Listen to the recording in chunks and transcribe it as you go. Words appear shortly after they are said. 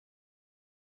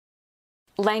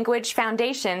Language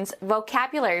Foundations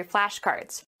Vocabulary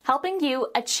Flashcards, helping you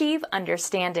achieve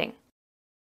understanding.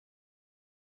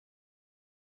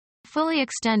 Fully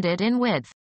extended in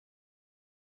width.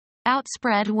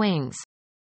 Outspread wings.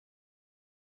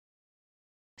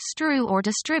 Strew or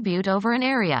distribute over an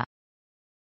area.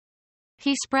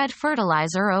 He spread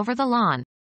fertilizer over the lawn.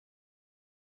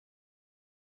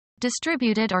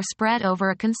 Distributed or spread over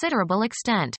a considerable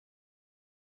extent.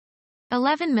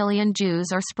 11 million Jews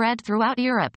are spread throughout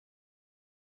Europe.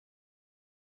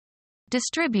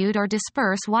 Distribute or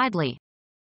disperse widely.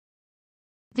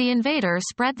 The invaders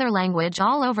spread their language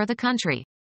all over the country.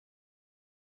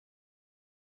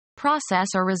 Process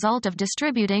or result of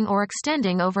distributing or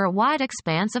extending over a wide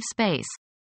expanse of space.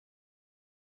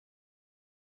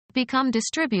 Become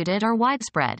distributed or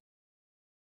widespread.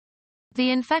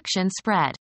 The infection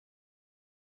spread.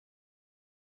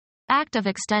 Act of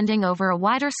extending over a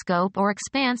wider scope or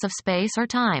expanse of space or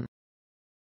time.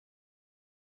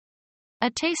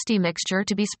 A tasty mixture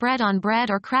to be spread on bread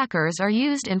or crackers are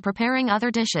used in preparing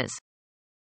other dishes.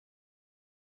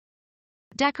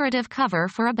 Decorative cover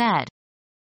for a bed.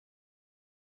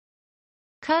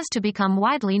 Cause to become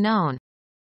widely known.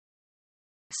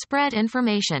 Spread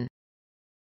information.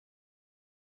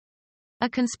 A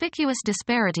conspicuous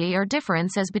disparity or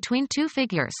difference as between two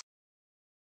figures.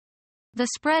 The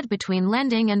spread between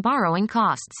lending and borrowing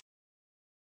costs.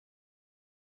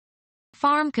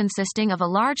 Farm consisting of a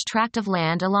large tract of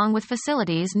land along with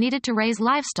facilities needed to raise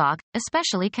livestock,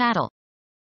 especially cattle.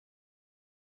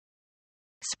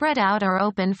 Spread out or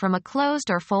open from a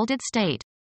closed or folded state.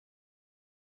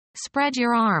 Spread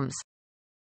your arms.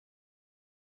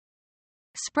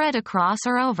 Spread across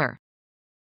or over.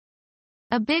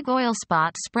 A big oil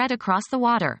spot spread across the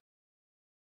water.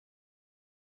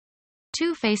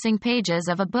 Two facing pages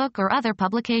of a book or other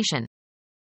publication.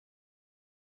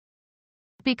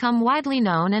 Become widely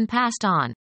known and passed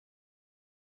on.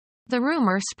 The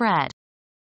rumor spread.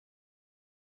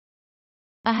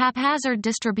 A haphazard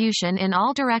distribution in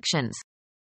all directions.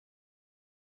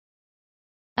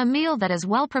 A meal that is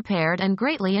well prepared and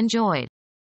greatly enjoyed.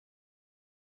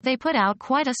 They put out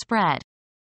quite a spread.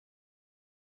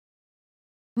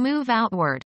 Move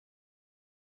outward.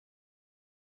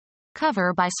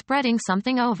 Cover by spreading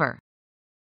something over.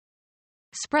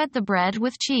 Spread the bread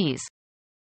with cheese.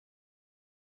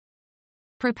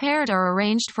 Prepared or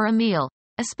arranged for a meal,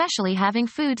 especially having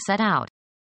food set out.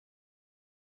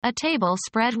 A table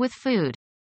spread with food.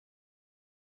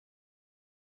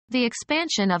 The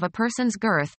expansion of a person's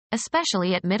girth,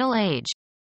 especially at middle age.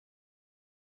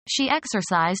 She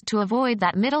exercised to avoid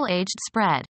that middle-aged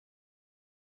spread.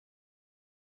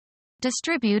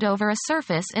 Distribute over a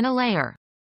surface in a layer.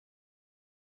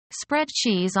 Spread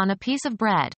cheese on a piece of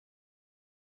bread.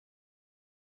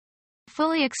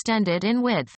 Fully extended in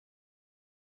width.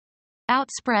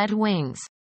 Outspread wings.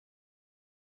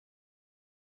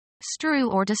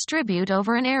 Strew or distribute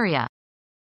over an area.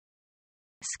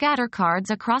 Scatter cards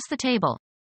across the table.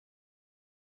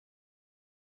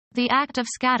 The act of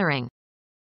scattering.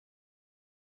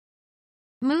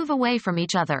 Move away from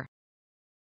each other.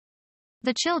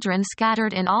 The children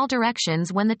scattered in all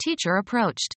directions when the teacher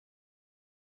approached.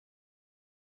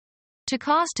 To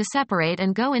cause to separate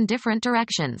and go in different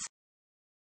directions.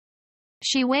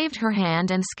 She waved her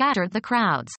hand and scattered the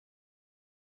crowds.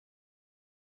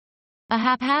 A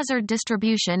haphazard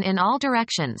distribution in all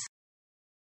directions.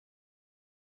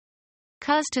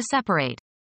 Cause to separate.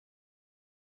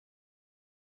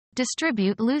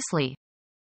 Distribute loosely.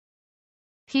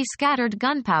 He scattered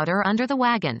gunpowder under the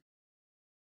wagon.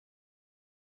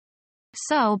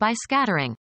 Sow by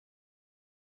scattering.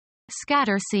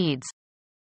 Scatter seeds.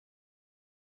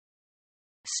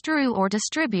 Strew or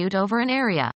distribute over an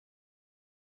area.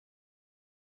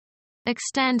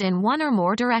 Extend in one or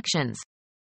more directions.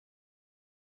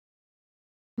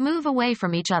 Move away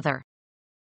from each other.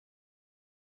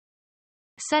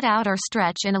 Set out or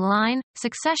stretch in a line,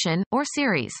 succession, or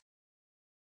series.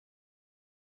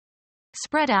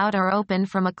 Spread out or open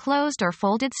from a closed or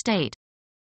folded state.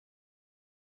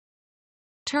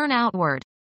 Turn outward.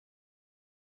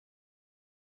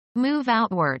 Move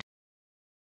outward.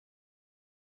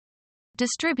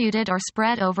 Distributed or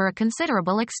spread over a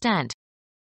considerable extent.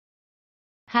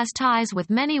 Has ties with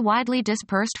many widely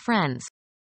dispersed friends.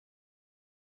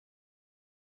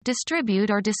 Distribute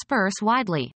or disperse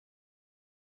widely.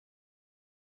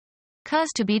 Cause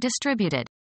to be distributed.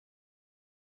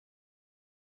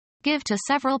 Give to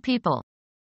several people.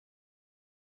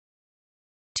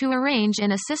 To arrange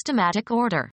in a systematic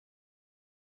order.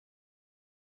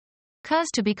 Cause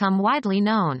to become widely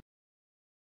known.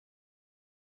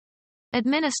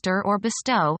 Administer or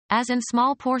bestow, as in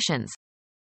small portions.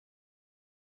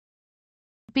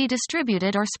 Be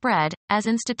distributed or spread, as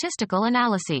in statistical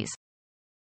analyses.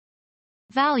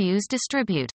 Values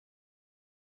distribute.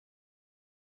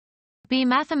 Be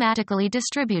mathematically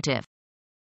distributive.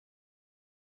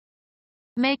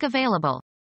 Make available.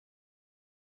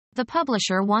 The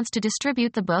publisher wants to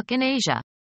distribute the book in Asia.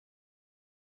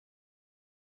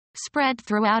 Spread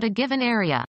throughout a given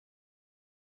area.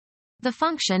 The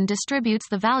function distributes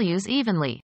the values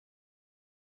evenly.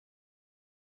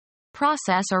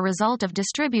 Process or result of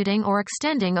distributing or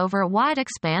extending over a wide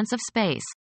expanse of space.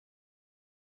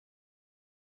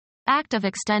 Act of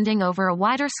extending over a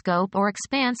wider scope or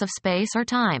expanse of space or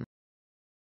time.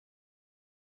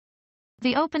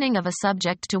 The opening of a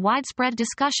subject to widespread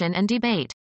discussion and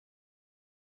debate.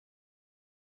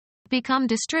 Become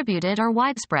distributed or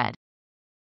widespread.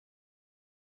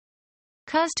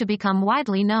 Cause to become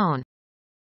widely known.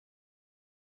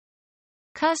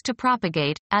 Cause to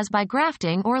propagate, as by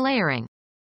grafting or layering.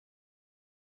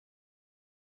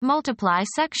 Multiply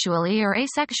sexually or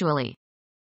asexually.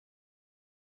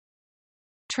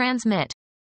 Transmit.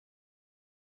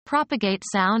 Propagate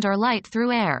sound or light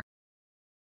through air.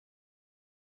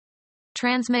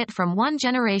 Transmit from one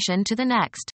generation to the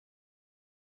next.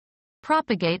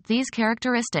 Propagate these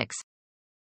characteristics.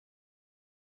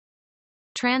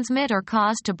 Transmit or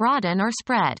cause to broaden or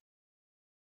spread.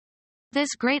 This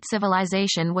great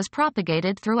civilization was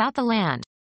propagated throughout the land.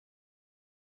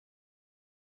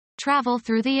 Travel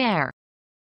through the air.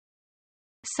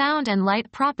 Sound and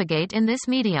light propagate in this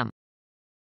medium.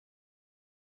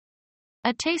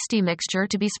 A tasty mixture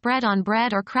to be spread on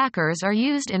bread or crackers are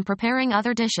used in preparing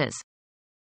other dishes.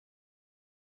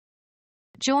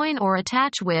 Join or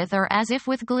attach with or as if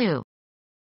with glue.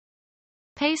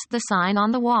 Paste the sign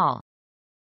on the wall.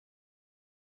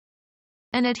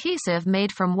 An adhesive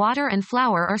made from water and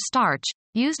flour or starch,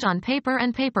 used on paper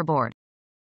and paperboard.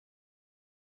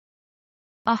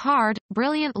 A hard,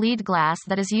 brilliant lead glass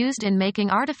that is used in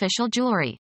making artificial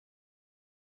jewelry.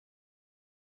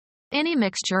 Any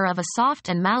mixture of a soft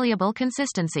and malleable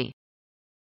consistency.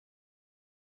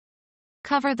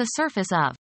 Cover the surface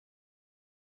of.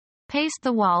 Paste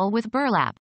the wall with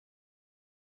burlap.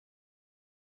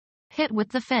 Hit with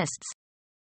the fists.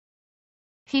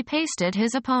 He pasted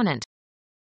his opponent.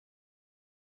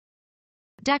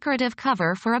 Decorative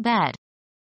cover for a bed.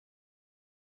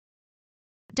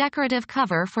 Decorative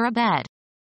cover for a bed.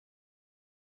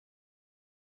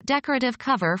 Decorative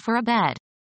cover for a bed.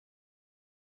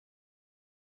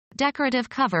 Decorative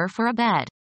cover for a bed.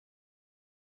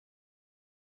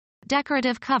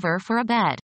 Decorative cover for a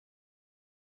bed.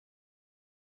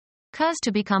 Cause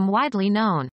to become widely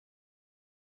known.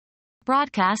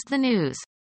 Broadcast the news.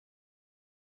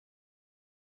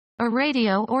 A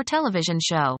radio or television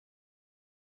show.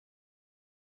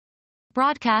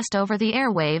 Broadcast over the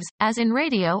airwaves, as in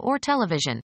radio or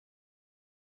television.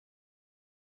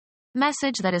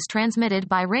 Message that is transmitted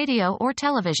by radio or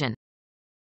television.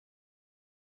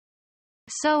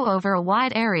 Sow over a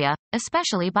wide area,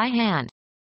 especially by hand.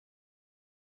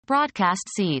 Broadcast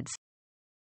seeds.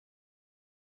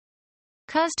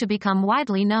 Cause to become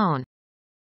widely known.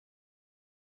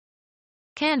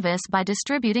 Canvass by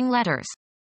distributing letters.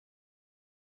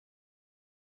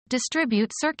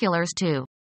 Distribute circulars to.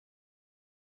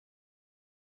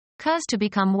 Cause to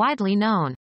become widely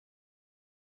known.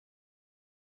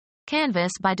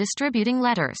 Canvass by distributing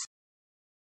letters.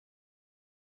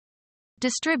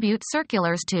 Distribute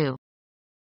circulars to.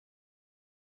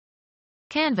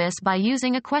 Canvass by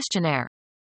using a questionnaire.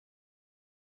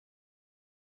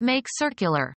 Make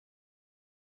circular.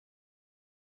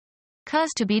 Cause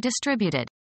to be distributed.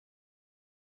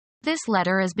 This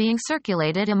letter is being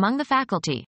circulated among the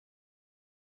faculty.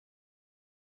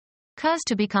 Cause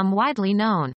to become widely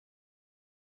known.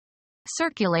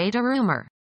 Circulate a rumor.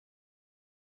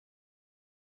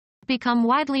 Become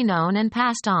widely known and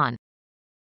passed on.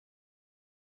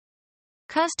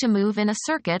 Cause to move in a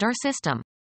circuit or system.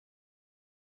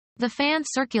 The fan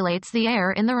circulates the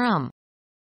air in the room.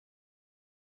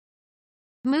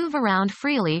 Move around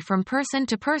freely from person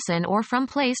to person or from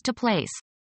place to place.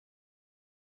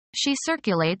 She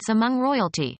circulates among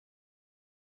royalty.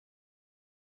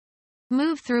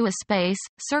 Move through a space,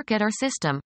 circuit or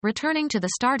system, returning to the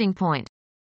starting point.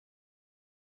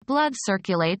 Blood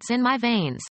circulates in my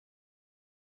veins.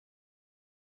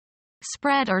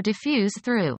 Spread or diffuse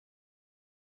through.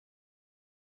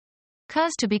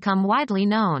 Cause to become widely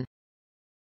known.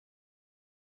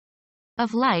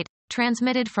 Of light,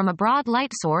 transmitted from a broad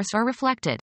light source or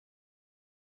reflected.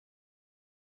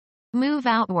 Move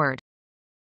outward.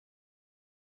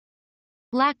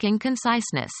 Lacking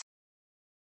conciseness.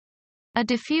 A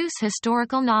diffuse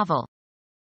historical novel.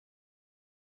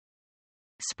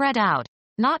 Spread out.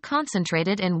 Not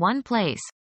concentrated in one place.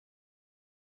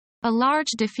 A large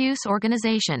diffuse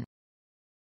organization.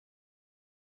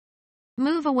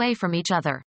 Move away from each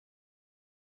other.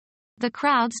 The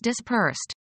crowds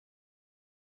dispersed.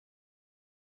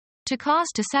 To cause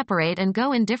to separate and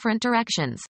go in different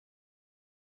directions.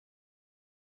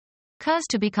 Cause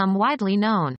to become widely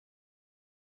known.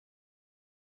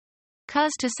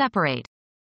 Cause to separate.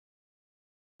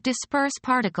 Disperse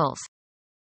particles.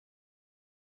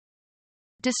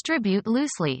 Distribute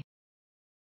loosely.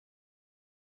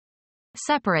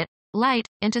 Separate light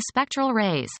into spectral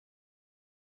rays.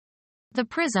 The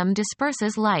prism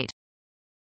disperses light.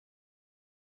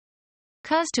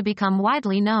 Cause to become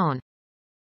widely known.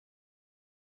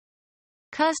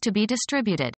 Cause to be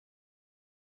distributed.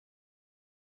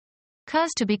 Cause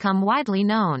to become widely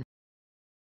known.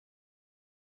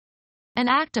 An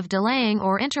act of delaying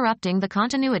or interrupting the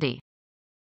continuity.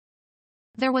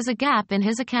 There was a gap in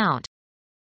his account.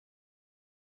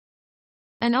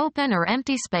 An open or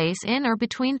empty space in or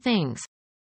between things.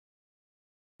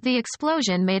 The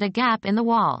explosion made a gap in the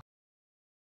wall.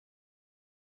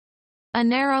 A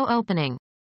narrow opening.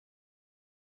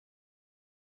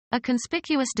 A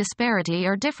conspicuous disparity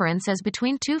or difference as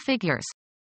between two figures.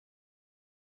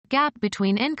 Gap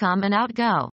between income and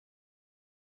outgo.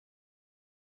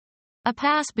 A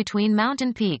pass between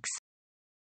mountain peaks.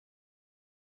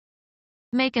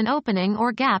 Make an opening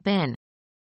or gap in.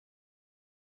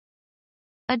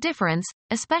 A difference,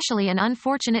 especially an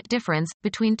unfortunate difference,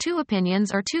 between two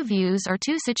opinions or two views or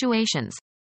two situations.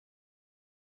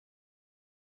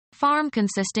 Farm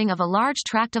consisting of a large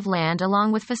tract of land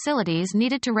along with facilities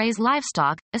needed to raise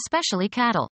livestock, especially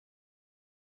cattle.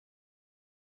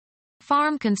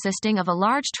 Farm consisting of a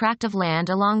large tract of land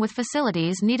along with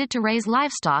facilities needed to raise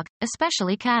livestock,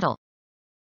 especially cattle.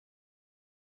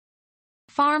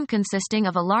 Farm consisting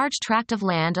of a large tract of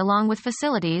land along with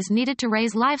facilities needed to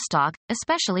raise livestock,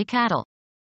 especially cattle.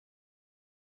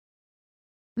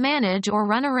 Manage or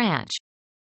run a ranch.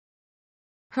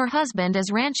 Her husband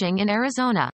is ranching in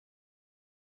Arizona.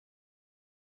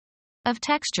 Of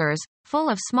textures, full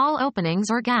of small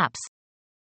openings or gaps.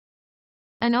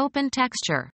 An open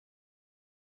texture.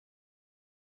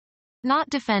 Not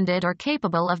defended or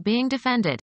capable of being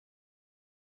defended.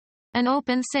 An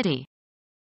open city.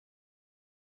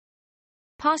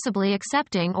 Possibly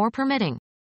accepting or permitting.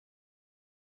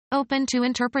 Open to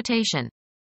interpretation.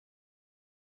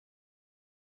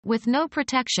 With no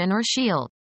protection or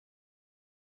shield.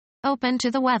 Open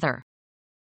to the weather.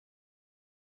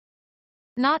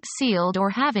 Not sealed or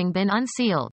having been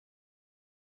unsealed.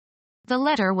 The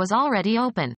letter was already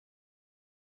open.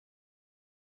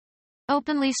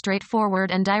 Openly straightforward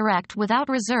and direct without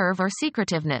reserve or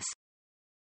secretiveness.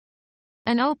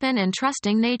 An open and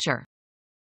trusting nature.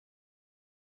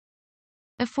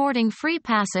 Affording free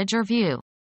passage or view.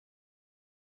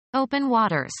 Open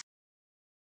waters.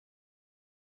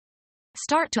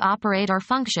 Start to operate or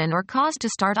function or cause to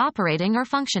start operating or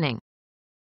functioning.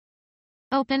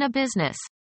 Open a business.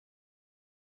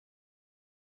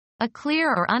 A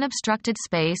clear or unobstructed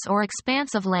space or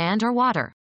expanse of land or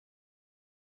water.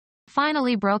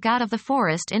 Finally broke out of the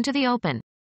forest into the open.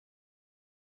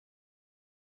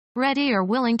 Ready or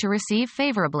willing to receive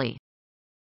favorably.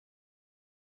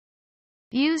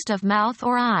 Used of mouth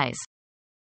or eyes.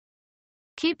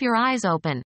 Keep your eyes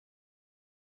open.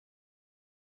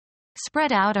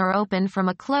 Spread out or open from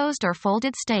a closed or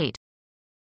folded state.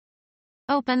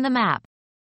 Open the map.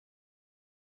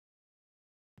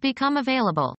 Become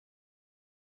available.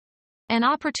 An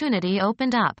opportunity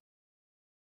opened up.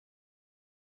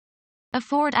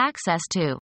 Afford access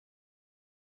to.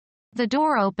 The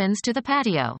door opens to the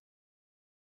patio.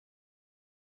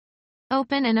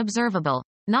 Open and observable,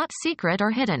 not secret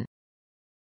or hidden.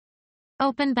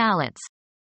 Open ballots.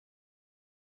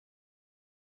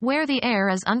 Where the air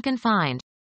is unconfined.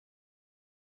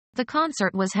 The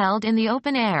concert was held in the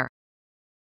open air.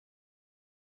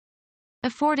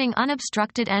 Affording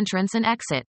unobstructed entrance and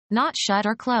exit, not shut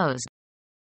or closed.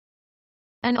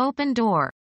 An open door.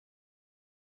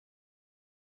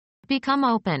 Become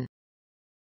open.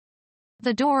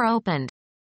 The door opened.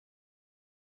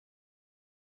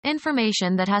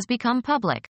 Information that has become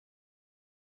public.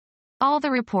 All the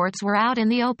reports were out in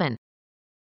the open.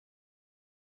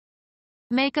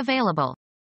 Make available.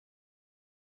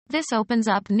 This opens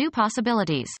up new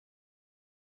possibilities.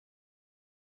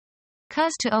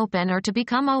 Cause to open or to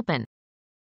become open.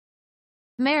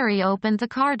 Mary opened the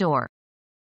car door.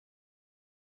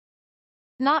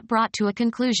 Not brought to a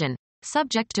conclusion,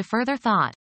 subject to further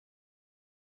thought.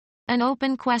 An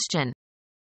open question.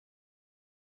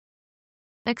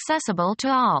 Accessible to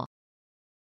all.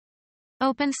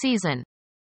 Open season.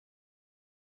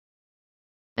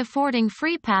 Affording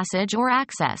free passage or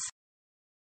access.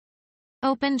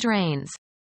 Open drains.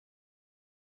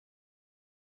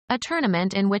 A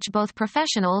tournament in which both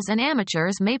professionals and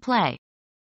amateurs may play.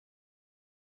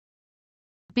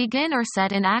 Begin or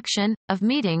set in action, of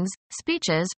meetings,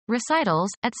 speeches, recitals,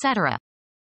 etc.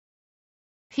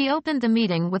 He opened the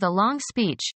meeting with a long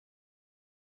speech.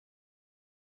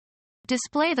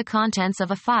 Display the contents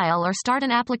of a file or start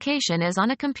an application as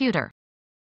on a computer.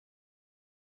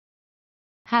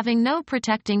 Having no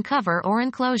protecting cover or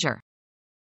enclosure.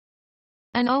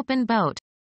 An open boat.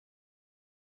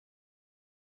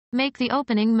 Make the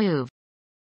opening move.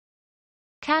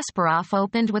 Kasparov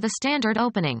opened with a standard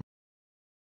opening.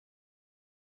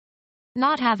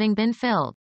 Not having been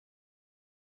filled.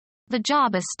 The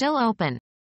job is still open.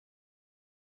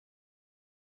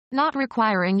 Not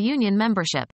requiring union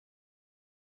membership.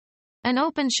 An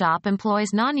open shop employs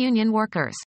non-union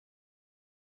workers.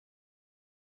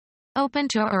 Open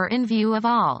to or in view of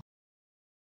all.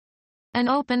 An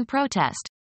open protest.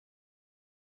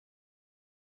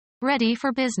 Ready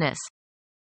for business.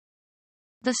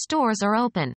 The stores are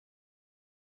open.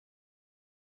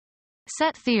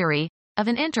 Set theory, of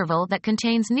an interval that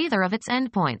contains neither of its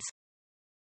endpoints.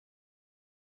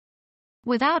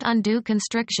 Without undue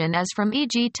constriction as from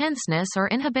e.g. tenseness or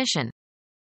inhibition.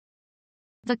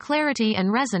 The clarity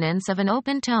and resonance of an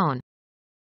open tone.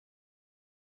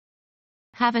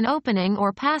 Have an opening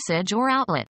or passage or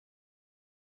outlet.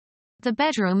 The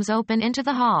bedrooms open into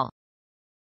the hall.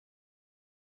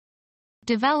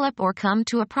 Develop or come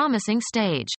to a promising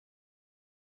stage.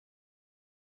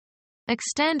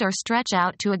 Extend or stretch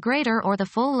out to a greater or the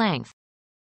full length.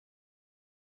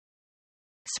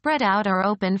 Spread out or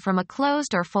open from a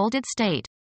closed or folded state.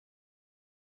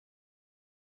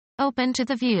 Open to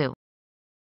the view.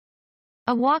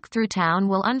 A walk through town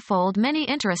will unfold many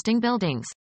interesting buildings.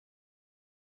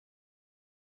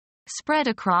 Spread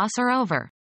across or over.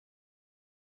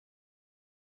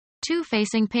 Two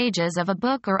facing pages of a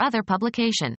book or other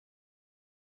publication.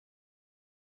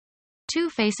 Two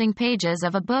facing pages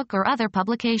of a book or other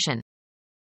publication.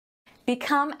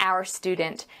 Become our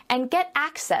student and get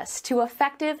access to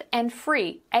effective and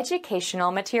free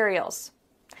educational materials.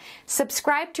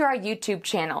 Subscribe to our YouTube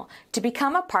channel to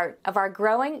become a part of our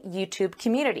growing YouTube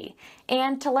community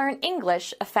and to learn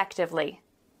English effectively.